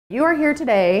You are here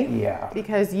today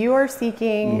because you are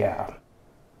seeking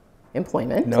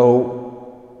employment. No.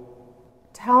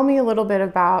 Tell me a little bit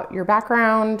about your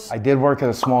background. I did work at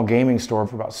a small gaming store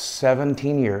for about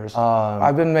 17 years.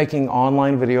 I've been making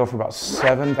online video for about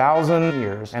 7,000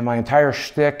 years, and my entire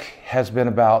shtick has been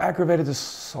about aggravated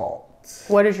assault.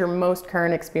 What is your most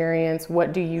current experience?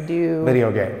 What do you do? Video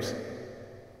games.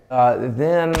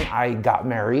 Then I got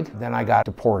married, then I got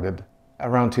deported.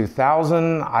 Around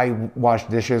 2000, I washed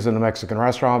dishes in a Mexican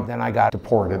restaurant, then I got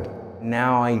deported.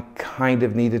 Now I kind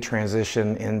of need to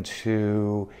transition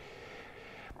into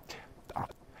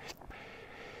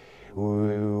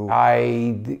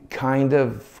I kind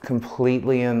of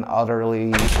completely and utterly...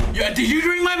 Yeah, did you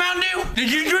drink my Mountain Dew?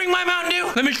 Did you drink my Mountain Dew?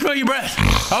 Let me smell your breath.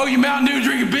 Oh, you Mountain Dew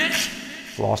drinking bitch?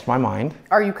 Lost my mind.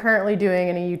 Are you currently doing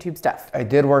any YouTube stuff? I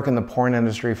did work in the porn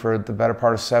industry for the better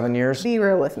part of 7 years. Be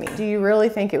real with me. Do you really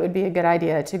think it would be a good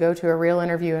idea to go to a real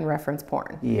interview and reference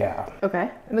porn? Yeah. Okay.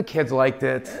 And the kids liked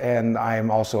it, and I am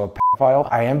also a pedophile.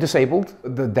 I am disabled.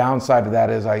 The downside of that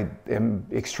is I am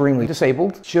extremely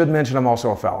disabled. Should mention I'm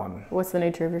also a felon. What's the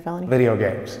nature of your felony? Video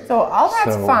games. So all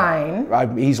that's fine.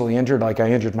 I'm easily injured, like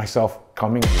I injured myself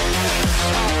coming.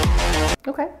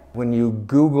 Okay. When you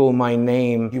Google my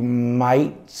name, you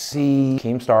might see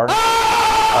Keemstar.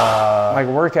 My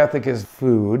work ethic is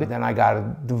food. Then I got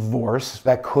a divorce.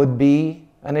 That could be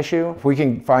an issue. If we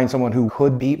can find someone who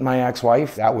could beat my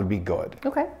ex-wife, that would be good.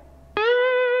 Okay.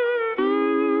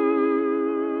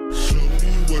 Show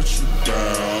me what you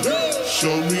down.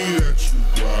 Show me that you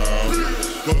wild.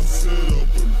 Bust it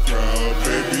open proud.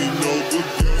 Baby, know the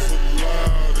girls are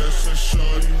loud. That's a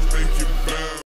shawty, make you